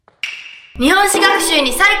日本史学習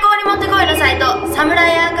に最高にもってこいのサイト、サム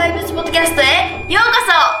ライアーカイブスポッドキャストへようこ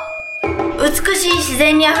そ。美しい自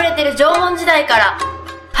然にあふれてる縄文時代から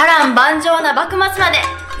波乱万丈な幕末まで、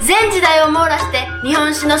全時代を網羅して日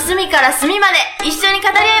本史の隅から隅まで一緒に語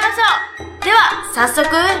り合いましょう。では早速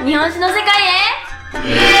日本史の世界へ。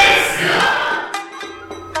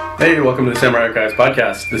Hey, welcome to the Samurai Archives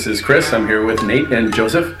podcast. This is Chris. I'm here with Nate and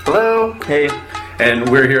Joseph. Hello. Hey. And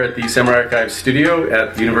we're here at the Samurai Archives studio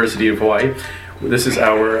at the University of Hawaii. This is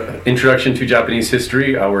our Introduction to Japanese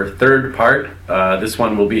History, our third part. This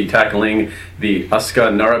one will be tackling the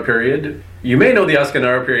Asuka-Nara period. You may know the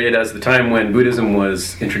Asuka-Nara period as the time when Buddhism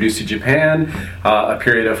was introduced to Japan, a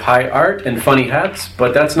period of high art and funny hats,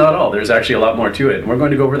 but that's not all. There's actually a lot more to it, and we're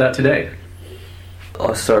going to go over that today.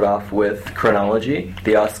 I'll start off with chronology.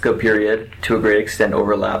 The Asuka period, to a great extent,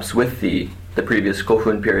 overlaps with the previous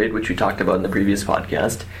Kofun period, which we talked about in the previous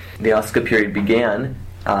podcast. The Asuka period began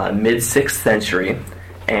mid-6th century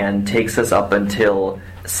and takes us up until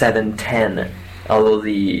 710, although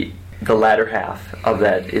the latter half of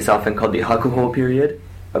that is often called the Hakuho period,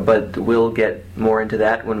 but we'll get more into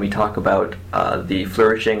that when we talk about the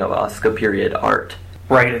flourishing of Asuka period art.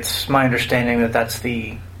 Right, it's my understanding that that's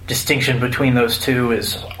the distinction between those two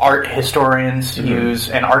is art historians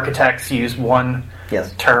use and architects use one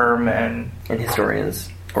term and historians.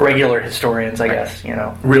 Regular historians, I guess, you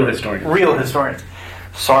know. Real historians.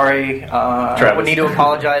 Sorry, I would need to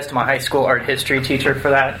apologize to my high school art history teacher for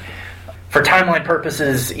that. For timeline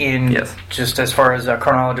purposes, just as far as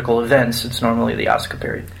chronological events, it's normally the Asuka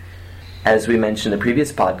period. As we mentioned in the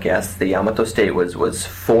previous podcast, the Yamato state was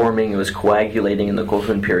forming, it was coagulating in the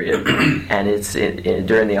Kofun period, and it's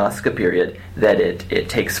during the Asuka period that it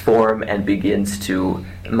takes form and begins to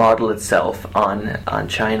model itself on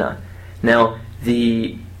China. Now,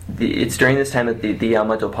 it's during this time that the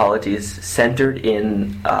Yamato polity is centered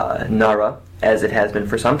in Nara, as it has been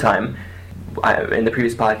for some time. In the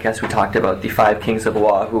previous podcast, we talked about the 5 kings of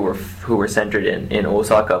Wa who were centered in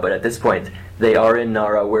Osaka, but at this point, they are in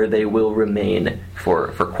Nara, where they will remain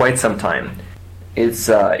for quite some time. It's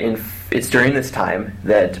during this time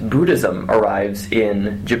that Buddhism arrives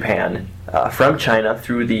in Japan from China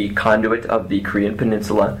through the conduit of the Korean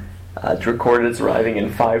Peninsula. It's recorded as arriving in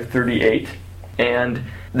 538, and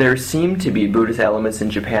there seem to be Buddhist elements in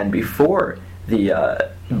Japan before the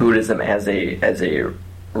Buddhism as a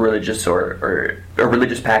religious or a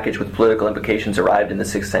religious package with political implications arrived in the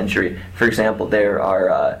 6th century. For example, there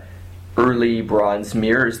are early bronze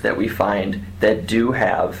mirrors that we find that do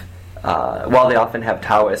have, while they often have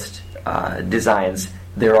Taoist designs,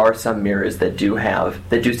 there are some mirrors that do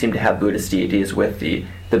seem to have Buddhist deities with the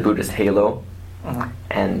Buddhist halo,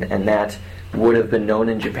 and that would have been known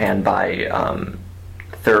in Japan by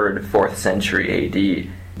 3rd, 4th century AD.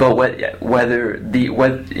 But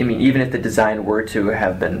even if the design were to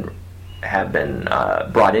have been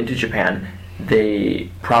brought into Japan, they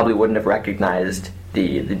probably wouldn't have recognized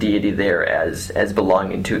the deity there as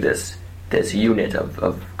belonging to this unit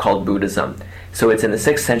of called Buddhism. So it's in the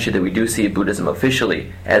 6th century that we do see Buddhism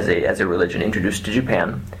officially as a religion introduced to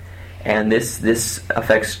Japan, and this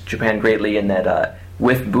affects Japan greatly in that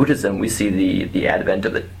with Buddhism we see the advent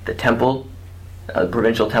of the temple.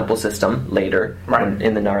 Provincial temple system later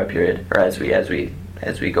in the Nara period, or as we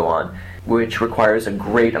go on, which requires a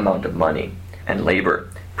great amount of money and labor.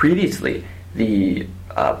 Previously, the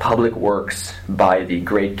public works by the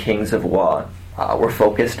great kings of Wa were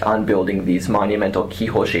focused on building these monumental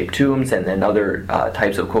keyhole-shaped tombs and other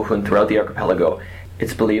types of kofun throughout the archipelago.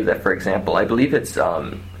 It's believed that, for example, I believe it's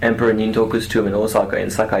Emperor Nintoku's tomb in Osaka in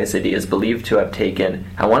Sakai City is believed to have taken,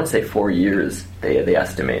 I want to say 4 years, they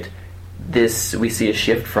estimate. This, we see a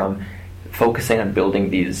shift from focusing on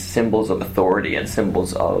building these symbols of authority and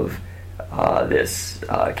symbols of this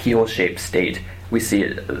keyhole-shaped state. We see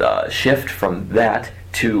a shift from that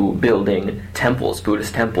to building temples,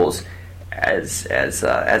 Buddhist temples. As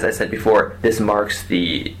I said before, this marks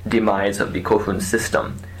the demise of the Kofun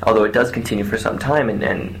system, although it does continue for some time,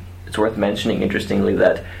 and it's worth mentioning, interestingly,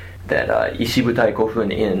 that Ishibutai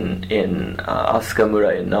Kofun in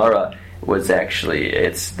Asuka-mura in Nara was actually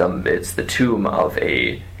it's the tomb of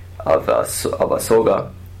a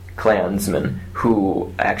Soga clansman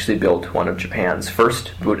who actually built one of Japan's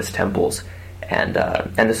first Buddhist temples, and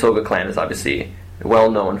the Soga clan is obviously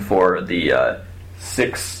well known for the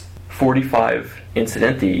 645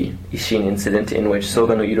 incident, the Ishin incident, in which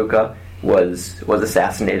Soga no Iruka was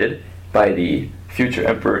assassinated by the future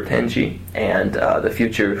Emperor Tenji and the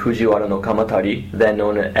future Fujiwara no Kamatari, then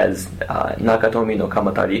known as Nakatomi no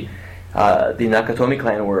Kamatari. The Nakatomi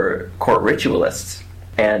clan were court ritualists,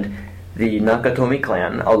 and the Nakatomi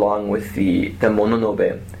clan, along with the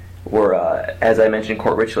Mononobe, were, as I mentioned,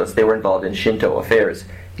 court ritualists. They were involved in Shinto affairs.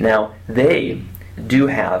 Now, they do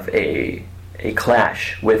have a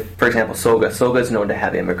clash with, for example, Soga. Soga is known to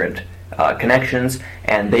have immigrant connections,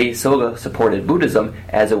 and Soga supported Buddhism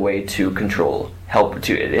as a way to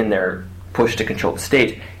in their push to control the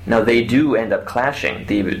state. Now, they do end up clashing.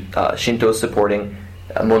 The Shinto supporting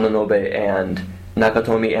Mononobe and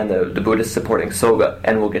Nakatomi, and the Buddhists supporting Soga,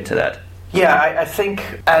 and we'll get to that. Yeah, I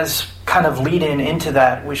think as kind of lead-in into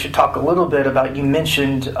that, we should talk a little bit about, you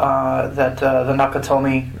mentioned that the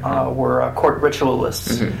Nakatomi were court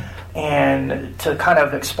ritualists. Mm-hmm. And to kind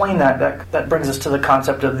of explain that brings us to the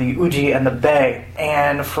concept of the uji and the bei.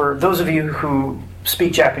 And for those of you who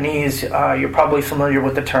speak Japanese, you're probably familiar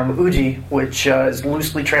with the term uji, which is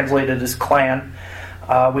loosely translated as clan.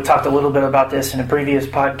 We talked a little bit about this in a previous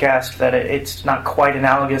podcast, that it's not quite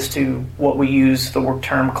analogous to what we use the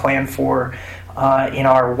term clan for in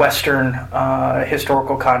our Western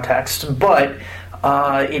historical context, but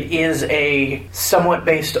it is a somewhat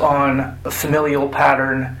based on a familial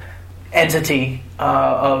pattern entity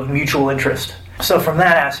of mutual interest. So from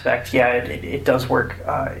that aspect, yeah, it does work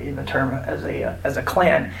in the term as a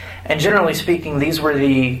clan. And generally speaking, these were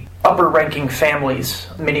the upper-ranking families,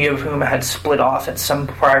 many of whom had split off at some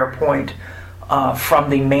prior point from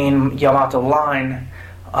the main Yamato line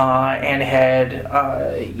and had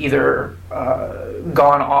either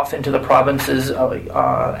gone off into the provinces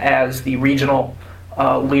as the regional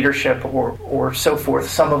leadership or so forth.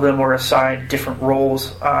 Some of them were assigned different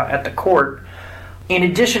roles at the court. In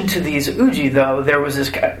addition to these uji, though, there was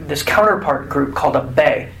this counterpart group called a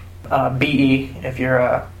bei, B-E, if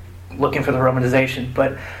you're looking for the romanization.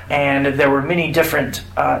 And there were many different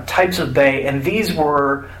types of bei, and these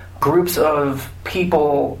were groups of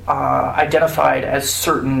people identified as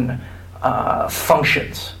certain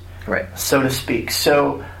functions, right, so to speak.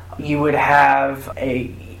 So you would have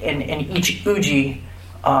and each uji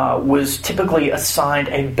was typically assigned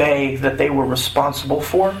a bei that they were responsible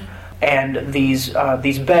for. And these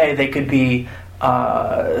bei, they could be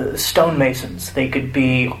stonemasons, they could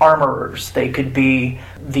be armorers, they could be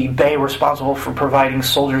the bei responsible for providing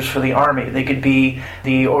soldiers for the army, they could be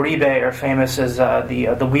the oribe, are famous as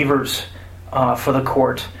the weavers for the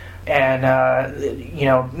court, and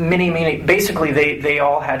many basically they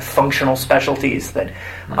all had functional specialties that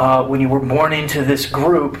when you were born into this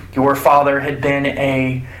group, your father had been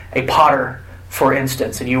a potter, for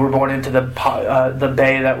instance, and you were born into the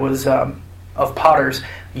bei that was of potters,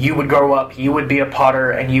 you would grow up, you would be a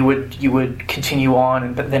potter, and you would continue on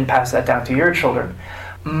and then pass that down to your children.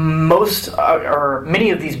 Most or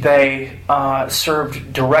many of these bei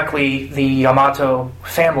served directly the Yamato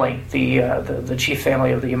family, the chief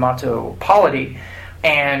family of the Yamato polity,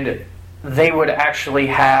 and they would actually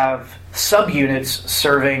have subunits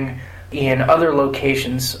serving in other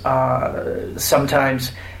locations,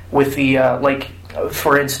 sometimes with the,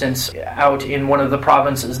 for instance, out in one of the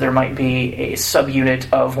provinces, there might be a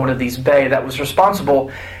subunit of one of these bei that was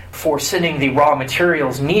responsible for sending the raw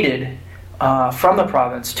materials needed from the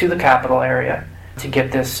province to the capital area to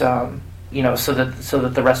get this, so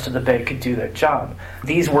that the rest of the bei could do their job.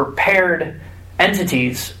 These were paired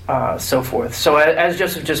entities, so forth. So as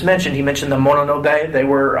Joseph just mentioned, he mentioned the Mononobe. They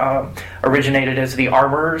were originated as the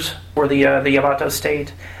armorers for the Yamato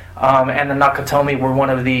state. And the Nakatomi were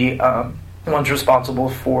one of the ones responsible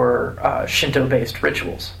for Shinto-based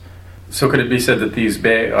rituals. So could it be said that these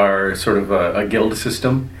bei are sort of a guild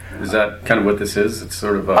system? Is that kind of what this is? It's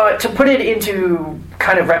sort of to put it into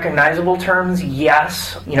kind of recognizable terms,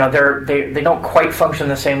 yes. They don't quite function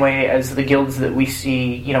the same way as the guilds that we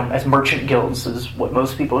see, as merchant guilds, is what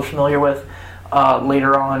most people are familiar with.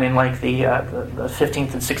 Later on in the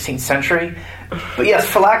 15th and 16th century. But yes,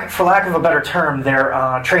 for lack of a better term,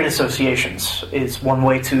 they're trade associations is one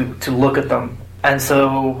way to look at them. And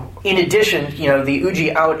so, in addition, the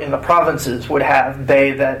uji out in the provinces would have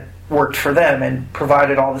bei that worked for them and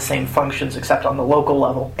provided all the same functions except on the local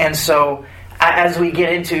level. And so, as we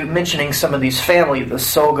get into mentioning some of these families, the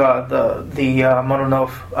Soga, the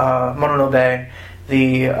Mononobe,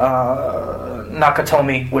 the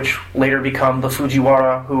Nakatomi, which later become the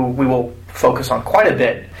Fujiwara, who we will focus on quite a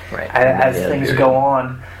bit as things go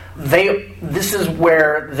on. This is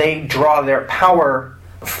where they draw their power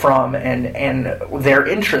from and their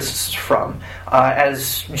interests from.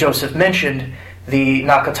 As Joseph mentioned, the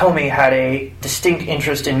Nakatomi had a distinct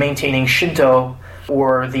interest in maintaining Shinto,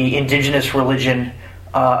 or the indigenous religion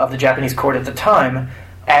of the Japanese court at the time,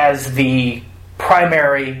 as the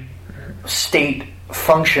primary state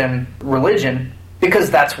function religion, because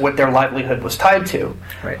that's what their livelihood was tied to.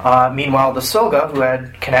 Right. Meanwhile, the Soga, who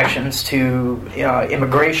had connections to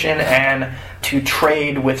immigration and to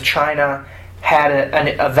trade with China, had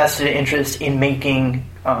a vested interest in bringing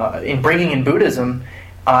in Buddhism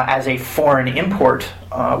as a foreign import,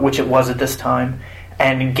 which it was at this time,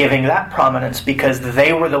 and giving that prominence because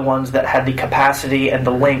they were the ones that had the capacity and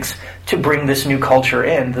the links to bring this new culture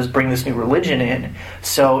in, bring this new religion in.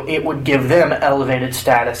 So it would give them elevated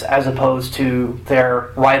status as opposed to their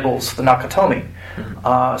rivals, the Nakatomi.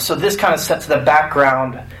 So this kind of sets the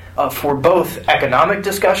background for both economic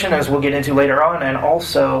discussion, as we'll get into later on, and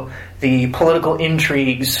also the political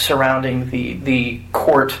intrigues surrounding the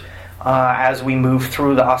court as we move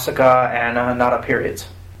through the Asuka and Nara periods.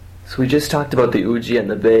 So we just talked about the Uji and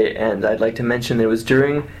the Bei, and I'd like to mention that it was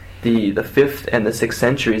during the 5th and the 6th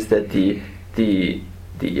centuries that the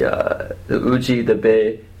Uji, the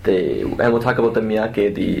Bei, and we'll talk about the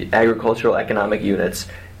Miyake, the agricultural economic units,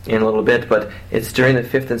 in a little bit, but it's during the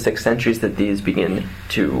 5th and 6th centuries that these begin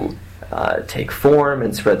to take form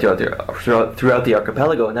and spread throughout the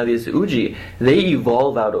archipelago. Now these Uji, they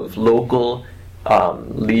evolve out of local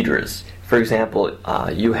leaders. For example,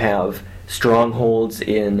 you have strongholds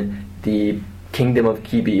in the kingdom of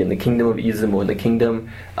Kibi, in the kingdom of Izumo, in the kingdom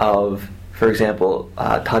of, for example,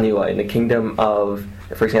 Taniwa, in the kingdom of,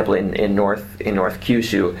 for example, in North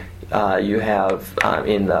Kyushu, you have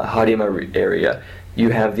in the Harima area, you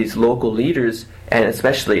have these local leaders, and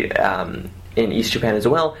especially in East Japan as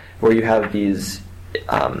well, where you have these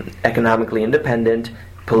economically independent,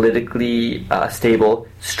 politically stable,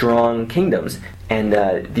 strong kingdoms, and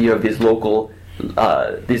you have these local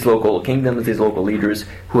kingdoms, these local leaders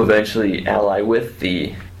who eventually ally with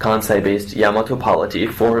the Kansai-based Yamato polity,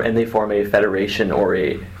 and they form a federation or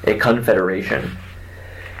a confederation.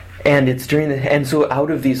 And so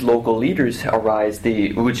out of these local leaders arise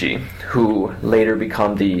the Uji, who later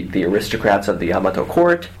become the aristocrats of the Yamato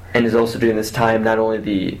court. And it's also during this time not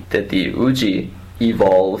only that the Uji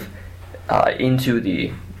evolve into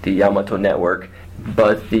the Yamato network,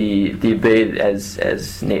 but the Bei,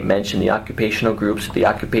 as Nate mentioned, the occupational groups, the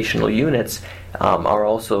occupational units are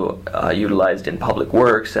also utilized in public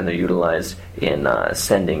works, and they're utilized in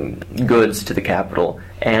sending goods to the capital.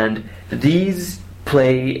 And these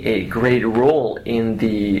play a great role in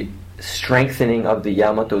the strengthening of the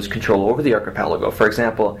Yamato's control over the archipelago. For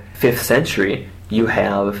example, 5th century, you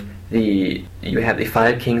have the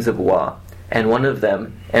 5 kings of Wa, and one of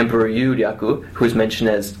them, Emperor Yuryaku, who is mentioned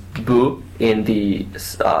as Bu in the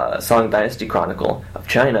Song Dynasty Chronicle of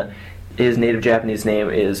China, his native Japanese name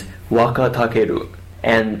is Waka Takeru,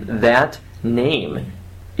 and that name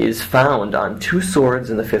is found on 2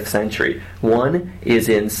 swords in the 5th century. One is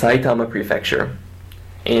in Saitama Prefecture,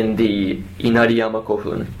 in the Inariyama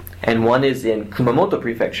Kofun, and one is in Kumamoto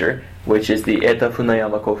Prefecture, which is the Eta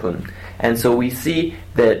Funayama Kofun. And so we see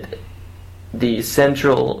that the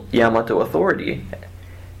central Yamato authority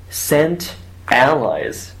sent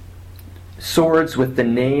allies, swords with the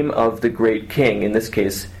name of the great king, in this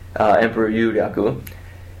case Emperor Yuryaku,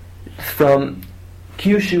 from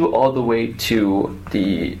Kyushu all the way to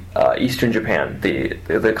the eastern Japan,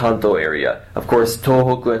 the Kanto area. Of course,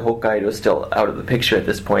 Tohoku and Hokkaido is still out of the picture at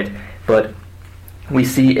this point, but we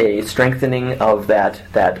see a strengthening of that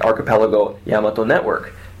archipelago Yamato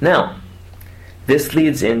network. Now, this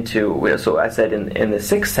leads into, so I said in the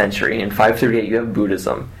 6th century, in 538, you have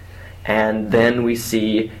Buddhism. And then we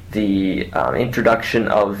see the introduction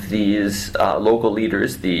of these local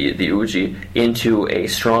leaders, the Uji, into a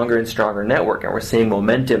stronger and stronger network, and we're seeing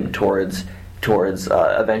momentum towards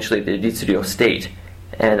eventually the Ritsuryo state.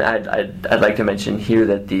 And I'd like to mention here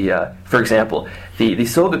that for example, the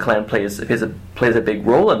Soga clan plays a big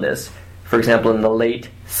role in this. For example, in the late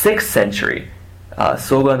 6th century,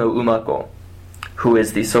 Soga no Umako, who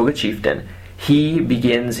is the Soga chieftain, he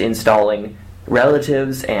begins installing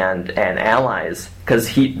relatives and allies,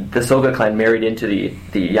 because the Soga clan married into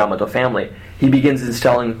the Yamato family. He begins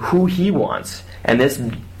installing who he wants, and this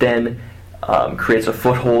then creates a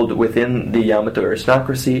foothold within the Yamato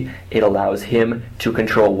aristocracy. It allows him to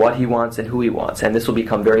control what he wants and who he wants, and this will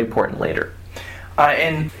become very important later.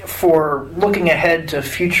 And for looking ahead to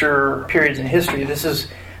future periods in history, this is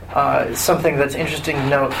something that's interesting to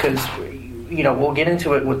note, because we'll get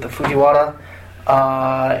into it with the Fujiwara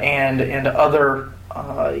and other,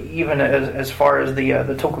 even as far as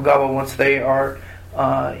the Tokugawa, once they are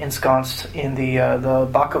ensconced in the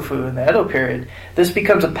Bakufu in the Edo period. This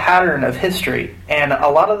becomes a pattern of history, and a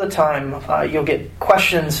lot of the time you'll get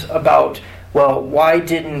questions about, well, why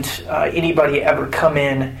didn't anybody ever come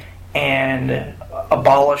in and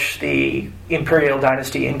abolish the imperial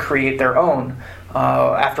dynasty and create their own?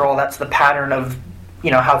 After all, that's the pattern of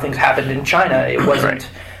how things happened in China. It wasn't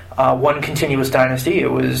one continuous dynasty.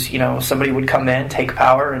 It was, somebody would come in, take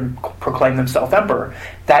power, and proclaim themselves emperor.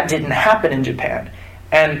 That didn't happen in Japan.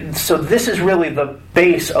 And so this is really the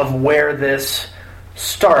base of where this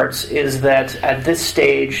starts, is that at this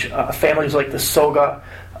stage, families like the Soga,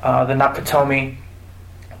 the Nakatomi,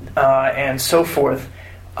 and so forth,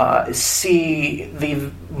 see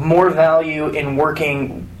the more value in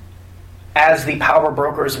working as the power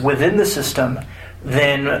brokers within the system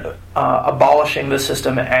than abolishing the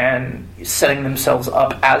system and setting themselves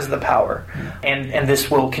up as the power. And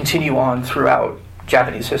this will continue on throughout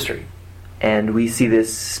Japanese history. And we see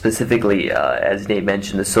this specifically, as Nate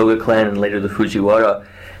mentioned, the Soga clan and later the Fujiwara.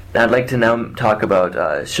 I'd like to now talk about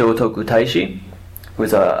Shotoku Taishi, who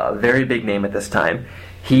was a very big name at this time.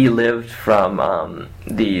 He lived from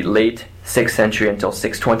the late 6th century until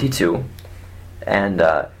 622, and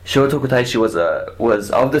Shotoku Taishi was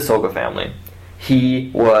of the Soga family. He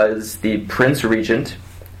was the Prince Regent,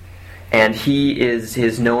 and he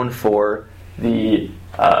is known for the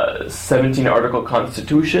 17-article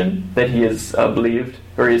constitution that he is believed,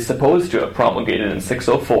 or he is supposed to have promulgated in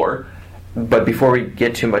 604. But before we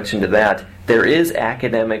get too much into that, there is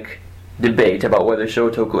academic debate about whether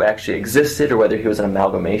Shotoku actually existed or whether he was an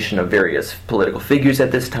amalgamation of various political figures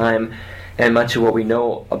at this time, and much of what we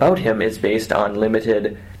know about him is based on the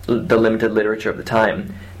limited literature of the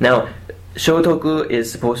time. Now, Shotoku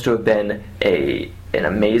is supposed to have been an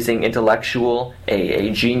amazing intellectual,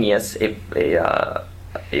 a genius, a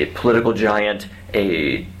political giant,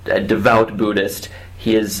 a devout Buddhist.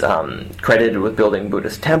 He is credited with building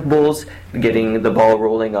Buddhist temples, getting the ball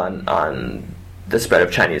rolling on the spread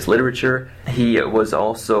of Chinese literature. He was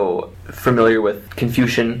also familiar with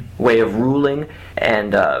Confucian way of ruling,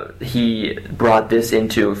 and he brought this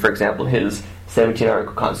into, for example, his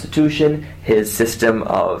 17-article constitution, his system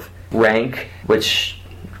of rank, which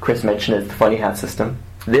Chris mentioned as the funny hat system.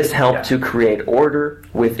 This helped to create order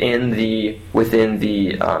within the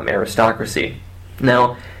aristocracy.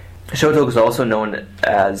 Now, Shotoku is also known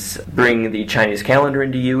as bringing the Chinese calendar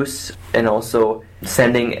into use, and also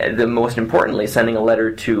most importantly, sending a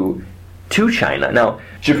letter to China. Now,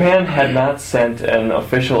 Japan had not sent an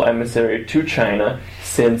official emissary to China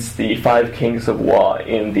since the Five Kings of Wa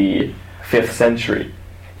in the 5th century.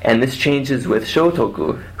 And this changes with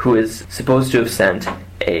Shotoku, who is supposed to have sent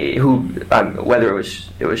whether it was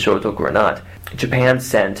Shotoku or not, Japan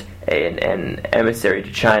sent an emissary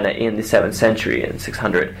to China in the 7th century, in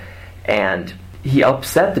 600, and he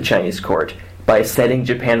upset the Chinese court by setting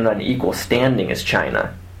Japan on equal standing as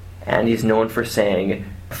China. And he's known for saying,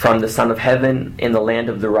 from the son of heaven in the land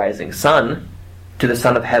of the rising sun to the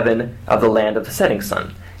son of heaven of the land of the setting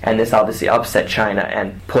sun. And this obviously upset China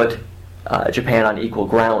and put Japan on equal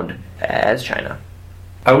ground as China.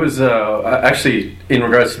 I was actually, in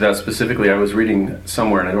regards to that specifically, I was reading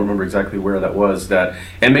somewhere, and I don't remember exactly where that was, that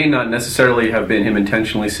it may not necessarily have been him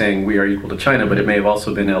intentionally saying we are equal to China, but it may have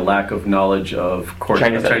also been a lack of knowledge of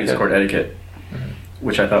Chinese court etiquette,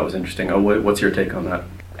 which I thought was interesting. What's your take on that?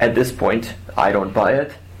 At this point, I don't buy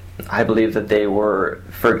it. I believe that they were,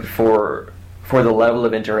 for the level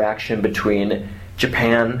of interaction between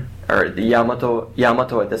Japan, or the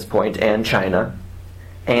Yamato at this point, and China,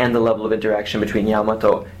 and the level of interaction between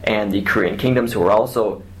Yamato and the Korean kingdoms, who were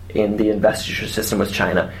also in the investiture system with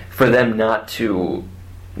China, for them not to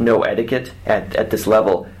know etiquette at this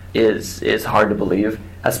level is hard to believe,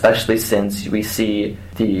 especially since we see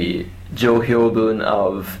the Johyobun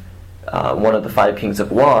of one of the Five Kings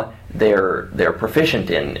of Wa. They're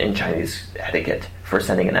proficient in Chinese etiquette for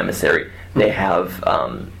sending an emissary. They have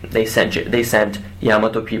they sent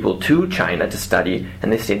Yamato people to China to study,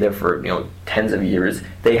 and they stayed there for tens of years.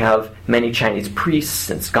 They have many Chinese priests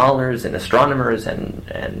and scholars and astronomers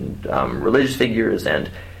and religious figures and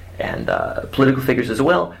political figures as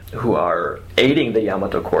well who are aiding the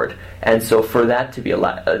Yamato court. And so for that to be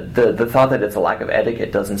the thought that it's a lack of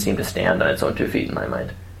etiquette doesn't seem to stand on its own 2 feet in my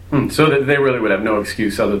mind. So that they really would have no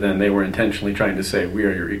excuse other than they were intentionally trying to say we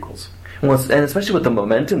are your equals. Well, and especially with the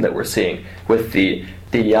momentum that we're seeing with the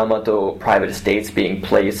Yamato private estates being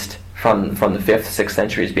placed from the 5th, 6th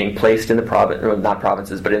centuries, being placed in the not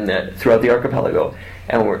provinces, but throughout the archipelago,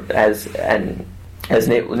 and as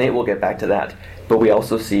Nate will get back to that. But we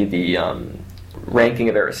also see the ranking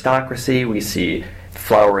of aristocracy. We see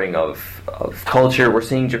flowering of culture. We're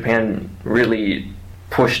seeing Japan really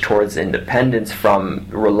push towards independence from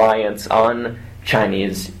reliance on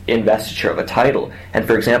Chinese investiture of a title. And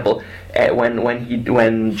for example, when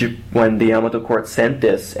the Yamato court sent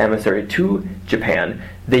this emissary to Japan,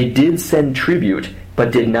 they did send tribute,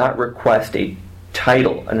 but did not request a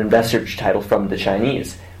title, an investiture title from the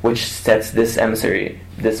Chinese, which sets this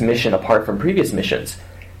mission apart from previous missions.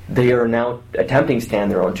 they are now attempting to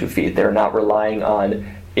stand their own 2 feet. They're not relying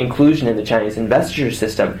on inclusion in the Chinese investiture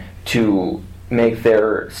system to make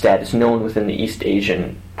their status known within the East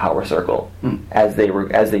Asian power circle as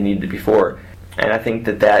they needed before. And I think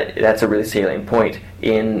that's a really salient point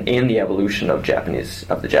in the evolution of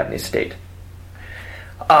the Japanese state.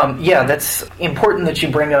 Yeah, that's important that you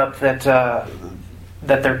bring up that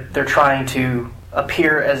they're trying to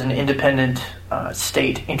appear as an independent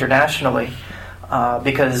state internationally,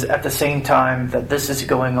 because at the same time that this is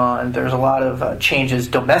going on, there's a lot of changes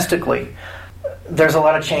domestically. There's a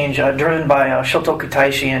lot of change driven by Shotoku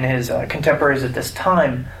Taishi and his contemporaries at this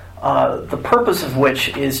time, the purpose of which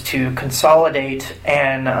is to consolidate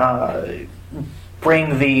and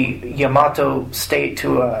bring the Yamato state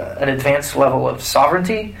to an advanced level of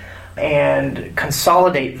sovereignty and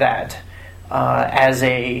consolidate that as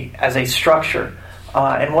a structure.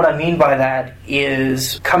 And what I mean by that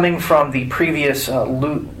is coming from the previous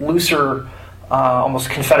looser, almost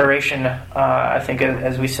confederation, I think,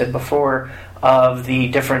 as we said before, of the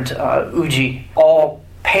different uji, all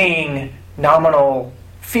paying nominal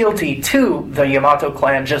fealty to the Yamato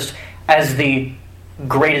clan just as the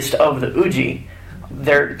greatest of the uji.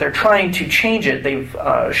 They're trying to change it.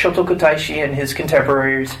 Shotoku Taishi and his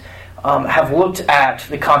contemporaries have looked at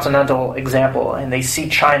the continental example, and they see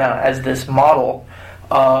China as this model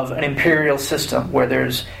of an imperial system where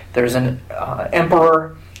there's an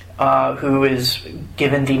emperor who is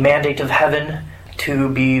given the mandate of heaven to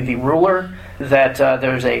be the ruler, that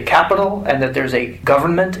there's a capital, and that there's a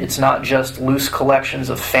government. It's not just loose collections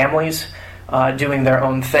of families doing their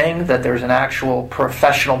own thing, that there's an actual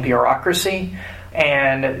professional bureaucracy,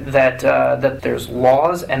 and that there's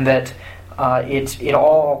laws, and that it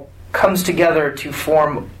all comes together to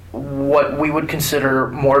form what we would consider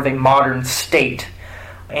more of a modern state.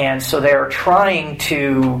 And so they're trying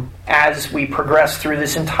to, as we progress through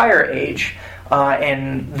this entire age,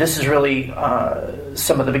 and this is really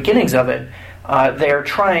some of the beginnings of it, they're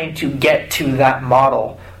trying to get to that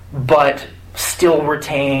model, but still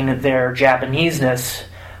retain their Japaneseness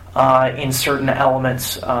in certain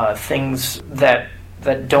elements, things that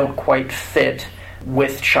don't quite fit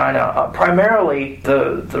with China. Primarily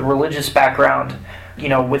the religious background,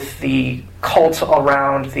 with the cult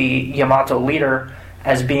around the Yamato leader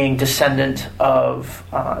as being descendant of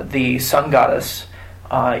the sun goddess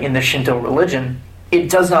in the Shinto religion. It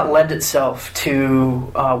does not lend itself to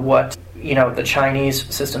what the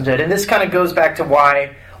Chinese system did, and this kind of goes back to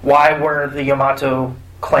why were the Yamato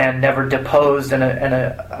clan never deposed and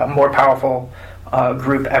a more powerful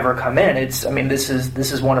group ever come in. This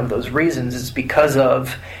is one of those reasons. It's because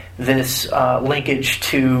of this linkage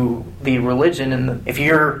to the religion, and if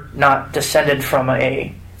you're not descended from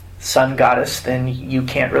a sun goddess, then you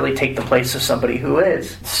can't really take the place of somebody who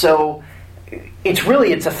is. So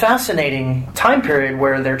it's a fascinating time period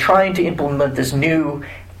where they're trying to implement this new,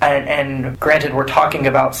 and granted we're talking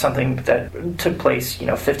about something that took place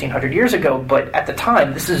 1,500 years ago, but at the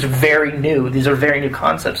time this is very new. These are very new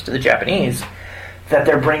concepts to the Japanese that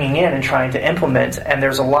they're bringing in and trying to implement, and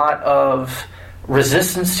there's a lot of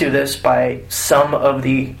resistance to this by some of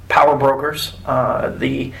the power brokers,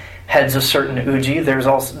 the heads of certain uji.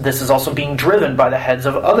 This is also being driven by the heads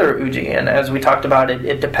of other uji, and as we talked about,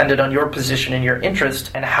 it depended on your position and your interest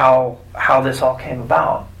and how this all came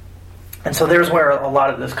about. And so there's where a lot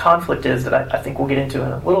of this conflict is that I think we'll get into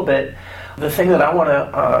in a little bit. The thing that I want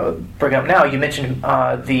to bring up now, you mentioned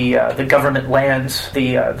the government lands,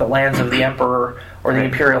 the lands of the emperor or the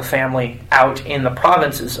imperial family out in the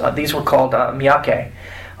provinces. These were called miyake.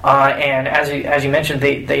 And as you mentioned,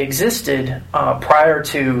 they existed prior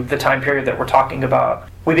to the time period that we're talking about.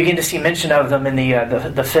 We begin to see mention of them in the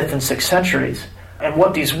 5th and 6th centuries. And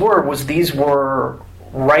what these were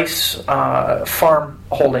rice farm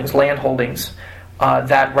holdings, land holdings,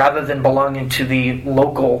 that rather than belonging to the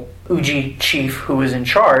local uji chief who was in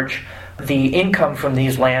charge, the income from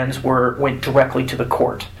these lands went directly to the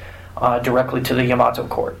court, directly to the Yamato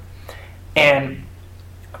court. And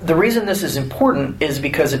the reason this is important is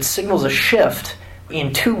because it signals a shift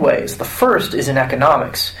in two ways. The first is in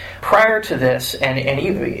economics. Prior to this, and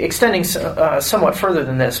even extending somewhat further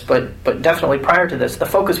than this, but definitely prior to this, the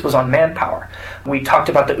focus was on manpower. We talked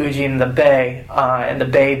about the uji and the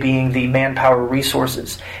bei being the manpower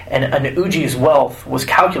resources. And an uji's wealth was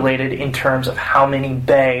calculated in terms of how many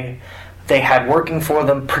bei they had working for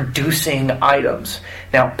them, producing items.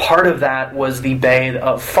 Now, part of that was the bei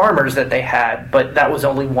of farmers that they had, but that was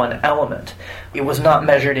only one element. It was not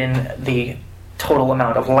measured in the total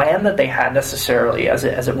amount of land that they had necessarily as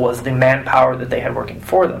it was the manpower that they had working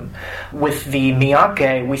for them. With the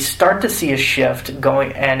Miyake, we start to see a shift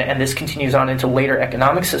going, and this continues on into later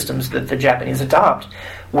economic systems that the Japanese adopt,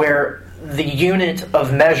 where the unit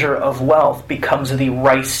of measure of wealth becomes the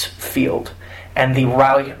rice field and the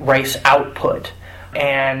rice output.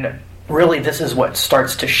 And really, this is what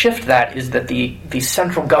starts to shift that, is that the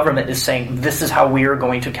central government is saying, this is how we are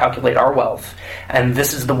going to calculate our wealth, and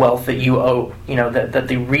this is the wealth that you owe, that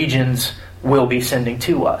the regions will be sending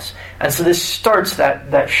to us. And so this starts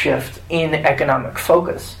that shift in economic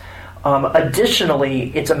focus.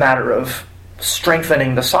 Additionally, it's a matter of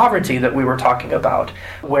strengthening the sovereignty that we were talking about,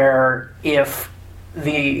 where if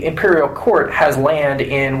the imperial court has land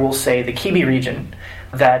in, we'll say, the Kibi region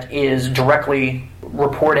that is directly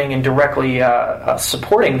reporting and directly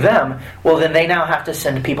supporting them, well, then they now have to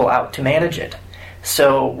send people out to manage it.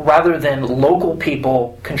 So rather than local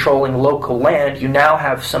people controlling local land, you now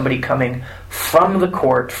have somebody coming from the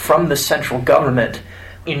court, from the central government,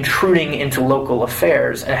 intruding into local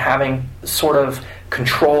affairs and having sort of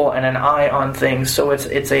control and an eye on things. So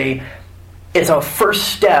it's a first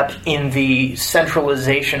step in the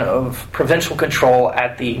centralization of provincial control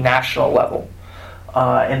at the national level.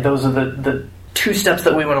 And those are the two steps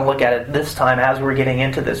that we want to look at this time as we're getting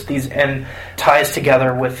into this. These, and ties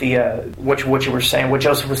together with the what you were saying, what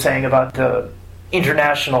Joseph was saying about the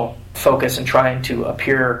international focus and trying to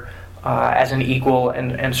appear as an equal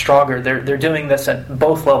and stronger. They're doing this at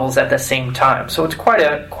both levels at the same time. So it's quite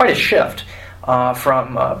a shift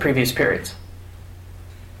from previous periods.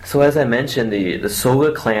 So as I mentioned, the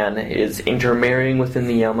Soga clan is intermarrying within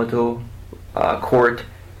the Yamato court,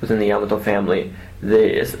 within the Yamato family.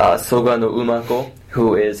 The Soga no Umako,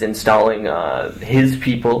 who is installing his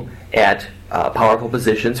people at powerful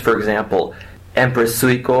positions. For example, Empress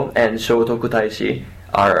Suiko and Shotoku Taishi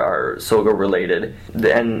are Soga related.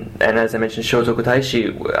 And as I mentioned, Shotoku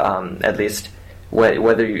Taishi, at least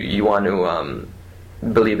whether you want to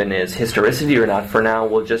believe in his historicity or not, for now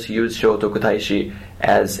we'll just use Shotoku Taishi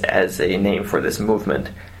as a name for this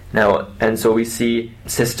movement. Now, and so we see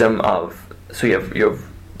system of, so you have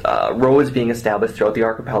roads being established throughout the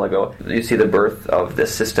archipelago. You see the birth of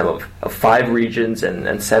this system of 5 regions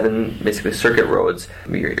and 7 basically circuit roads,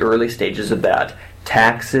 your early stages of that.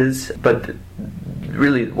 Taxes, but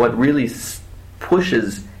really what really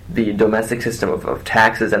pushes the domestic system of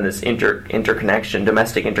taxes and this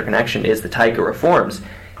domestic interconnection is the Taika reforms,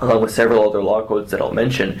 along with several other law codes that I'll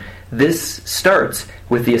mention. This starts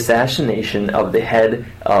with the assassination of the head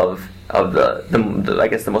of the I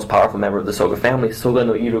guess the most powerful member of the Soga family, Soga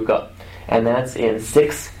no Iruka, and that's in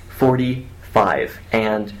 645.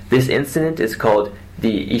 And this incident is called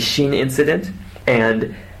the Ishin incident.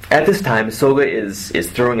 And at this time, Soga is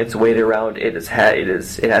throwing its weight around. It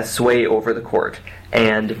has sway over the court,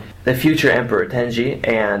 and the future Emperor Tenji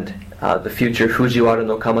and the future Fujiwara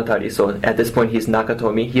no Kamatari. So at this point, he's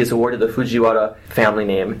Nakatomi. He is awarded the Fujiwara family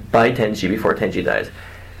name by Tenji before Tenji dies.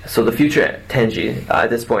 So the future Tenji, at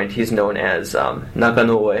this point, he's known as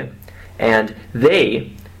Nakanoue, and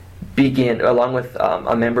they begin, along with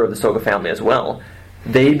a member of the Soga family as well,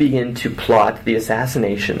 they begin to plot the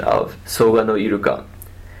assassination of Soga no Iruka.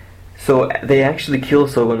 So they actually kill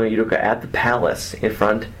Soga no Iruka at the palace in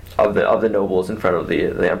front of the nobles, in front of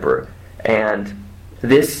the emperor, and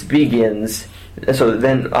this begins. So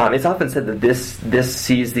then, it's often said that this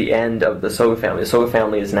sees the end of the Soga family. The Soga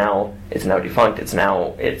family is now defunct. It's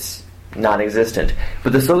non-existent.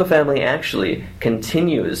 But the Soga family actually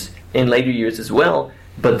continues in later years as well.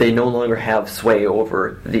 But they no longer have sway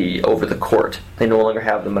over the court. They no longer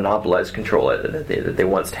have the monopolized control that they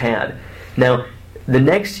once had. Now, the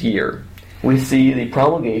next year, we see the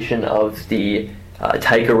promulgation of the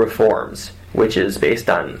Taika reforms, which is based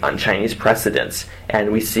on Chinese precedents.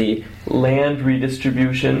 And we see land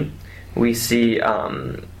redistribution, we see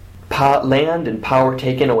land and power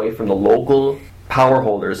taken away from the local power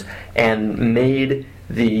holders and made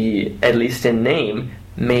at least in name,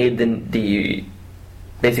 made the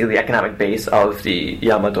basically the economic base of the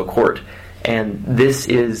Yamato court. And this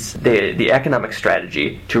is the economic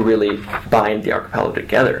strategy to really bind the archipelago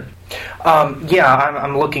together.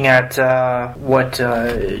 I'm looking at what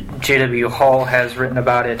J.W. Hall has written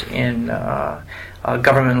about it in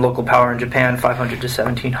Government and Local Power in Japan, 500 to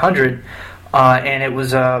 1700, and it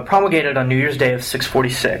was promulgated on New Year's Day of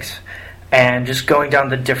 646. And just going down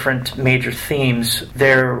the different major themes,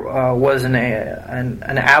 there was an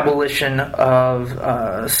abolition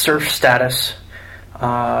of serf status,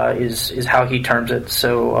 is how he terms it.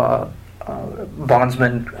 So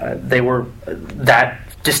bondsmen, that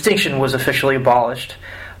distinction was officially abolished.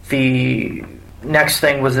 The next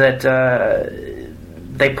thing was that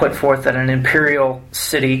they put forth that an imperial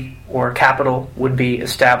city or capital would be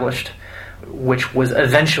established, which was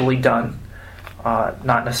eventually done,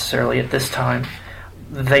 not necessarily at this time.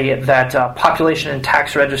 That population and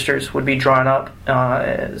tax registers would be drawn up,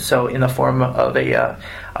 so in the form of a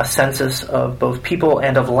census of both people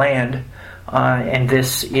and of land, and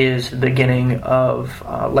this is the beginning of,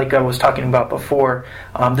 like I was talking about before,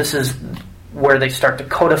 this is where they start to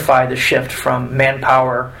codify the shift from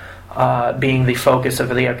manpower being the focus of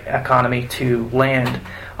the economy to land.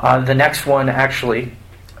 The next one actually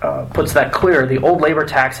puts that clear. The old labor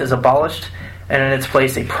tax is abolished, and in its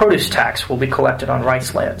place a produce tax will be collected on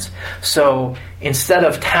rice lands. So instead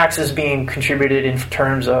of taxes being contributed in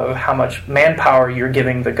terms of how much manpower you're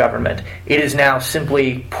giving the government, it is now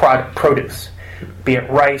simply produce, be it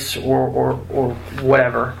rice or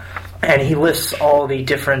whatever. And he lists all the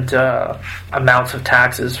different amounts of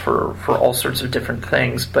taxes for all sorts of different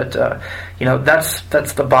things. But that's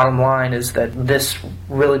the bottom line, is that this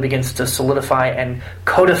really begins to solidify and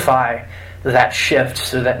codify that shift,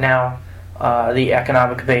 so that now the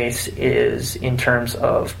economic base is in terms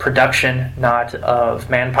of production, not of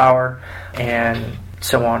manpower, and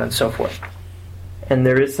so on and so forth. And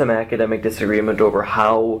there is some academic disagreement over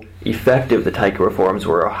how effective the Taika reforms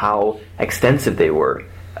were, or how extensive they were.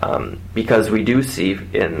 Because we do see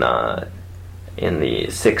in the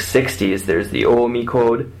 660s, there's the Omi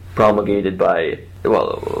Code promulgated by,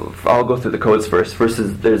 well, I'll go through the codes first.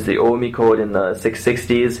 There's the Omi Code in the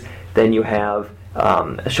 660s. Then you have,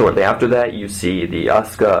 shortly after that, you see the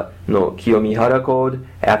Asuka no Kiyomihara Code.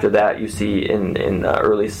 After that, you see in the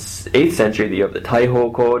early 8th century, you have the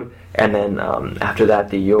Taiho Code. And then after that,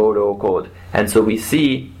 the Yoro Code. And so we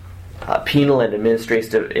see penal and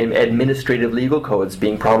administrative legal codes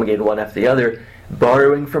being promulgated one after the other,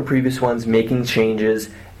 borrowing from previous ones, making changes,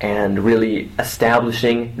 and really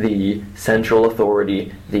establishing the central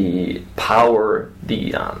authority, the power,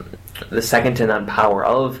 the second to none power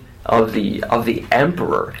of the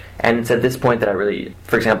emperor. And it's at this point that I really,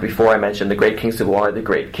 for example, before I mentioned the great kings of war, the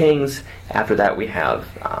great kings. After that, we have,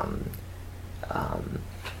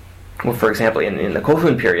 well, for example, in the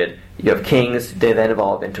Kofun period, you have kings. They then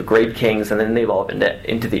evolve into great kings, and then they evolve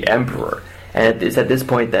into the emperor. And it's at this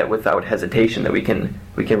point that, without hesitation, that we can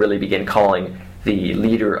really begin calling the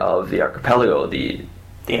leader of the archipelago the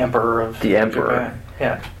emperor of Japan.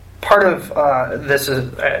 Yeah. Part of this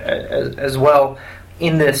is as well,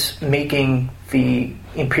 in this making the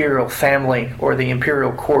imperial family or the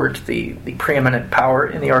imperial court the preeminent power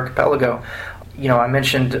in the archipelago. I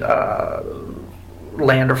mentioned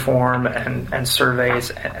land reform and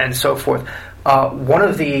surveys and so forth. One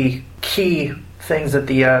of the key things that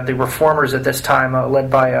the reformers at this time, led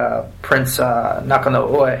by Prince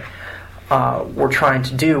Nakano-Oe, were trying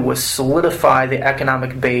to do was solidify the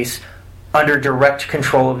economic base under direct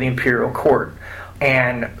control of the imperial court.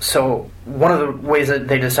 And so one of the ways that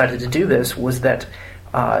they decided to do this was that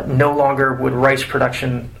no longer would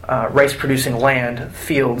rice-producing land,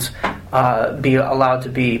 fields, be allowed to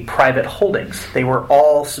be private holdings. They were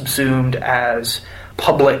all subsumed as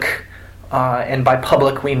public, and by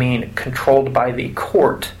public we mean controlled by the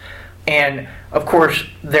court. And of course,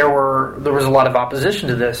 there was a lot of opposition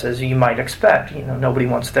to this, as you might expect. Nobody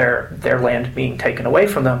wants their land being taken away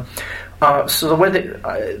from them. So the way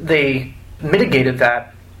that they mitigated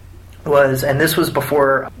that was, and this was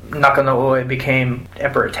before Nakano-Oe became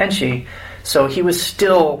Emperor Tenshi, so he was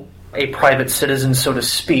still a private citizen, so to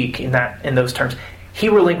speak, in those terms. He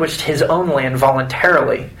relinquished his own land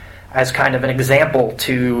voluntarily as kind of an example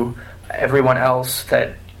to everyone else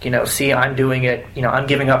that, see, I'm doing it, I'm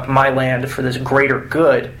giving up my land for this greater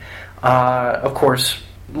good. Of course,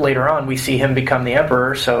 later on we see him become the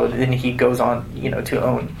emperor, so then he goes on, to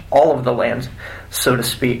own all of the land, so to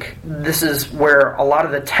speak. This is where a lot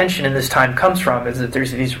of the tension in this time comes from, is that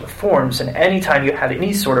there's these reforms, and anytime you have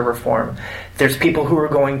any sort of reform, there's people who are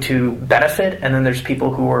going to benefit, and then there's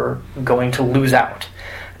people who are going to lose out.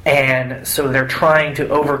 And so they're trying to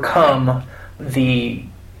overcome the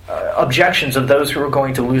objections of those who are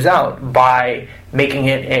going to lose out by making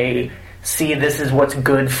it see, this is what's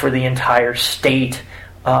good for the entire state,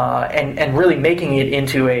 and really making it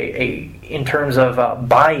into in terms of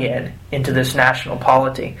buy-in into this national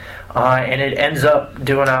polity. And it ends up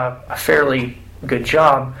doing a fairly good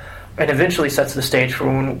job, and eventually sets the stage for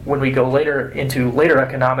when we go into later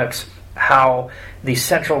economics, how the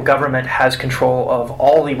central government has control of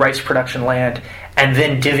all the rice production land and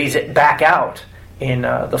then divvies it back out in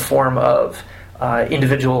the form of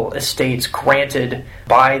individual estates granted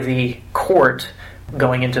by the court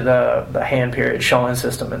going into the Han period, Shonen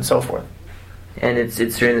system, and so forth. And it's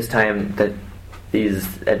during this time that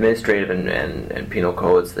these administrative and penal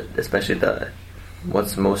codes, especially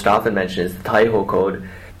what's most often mentioned is the Taiho Code,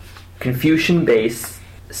 Confucian-based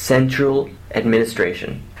central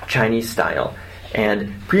administration, Chinese style.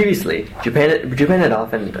 And previously, Japan had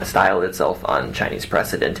often styled itself on Chinese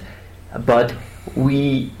precedent, but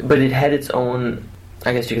it had its own,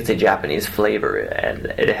 I guess you could say, Japanese flavor, and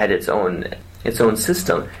it had its own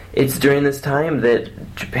system. It's during this time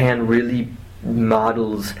that Japan really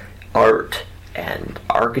models art and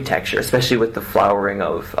architecture, especially with the flowering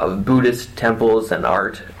of Buddhist temples and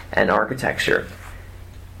art and architecture.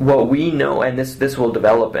 What we know, and this will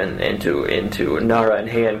develop into Nara and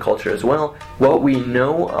Heian culture as well, what we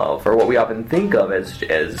know of, or what we often think of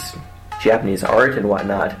as Japanese art and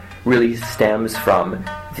whatnot, really stems from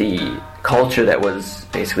the culture that was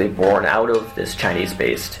basically born out of this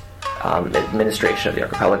Chinese-based administration of the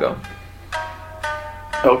archipelago.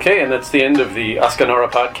 Okay, and that's the end of the Asuka-Nara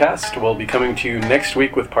podcast. We'll be coming to you next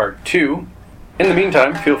week with part 2. In the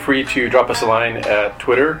meantime, feel free to drop us a line at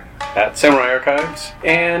Twitter, at Samurai Archives,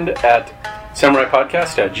 and at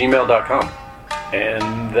samuraipodcast@gmail.com.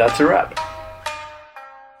 And that's a wrap.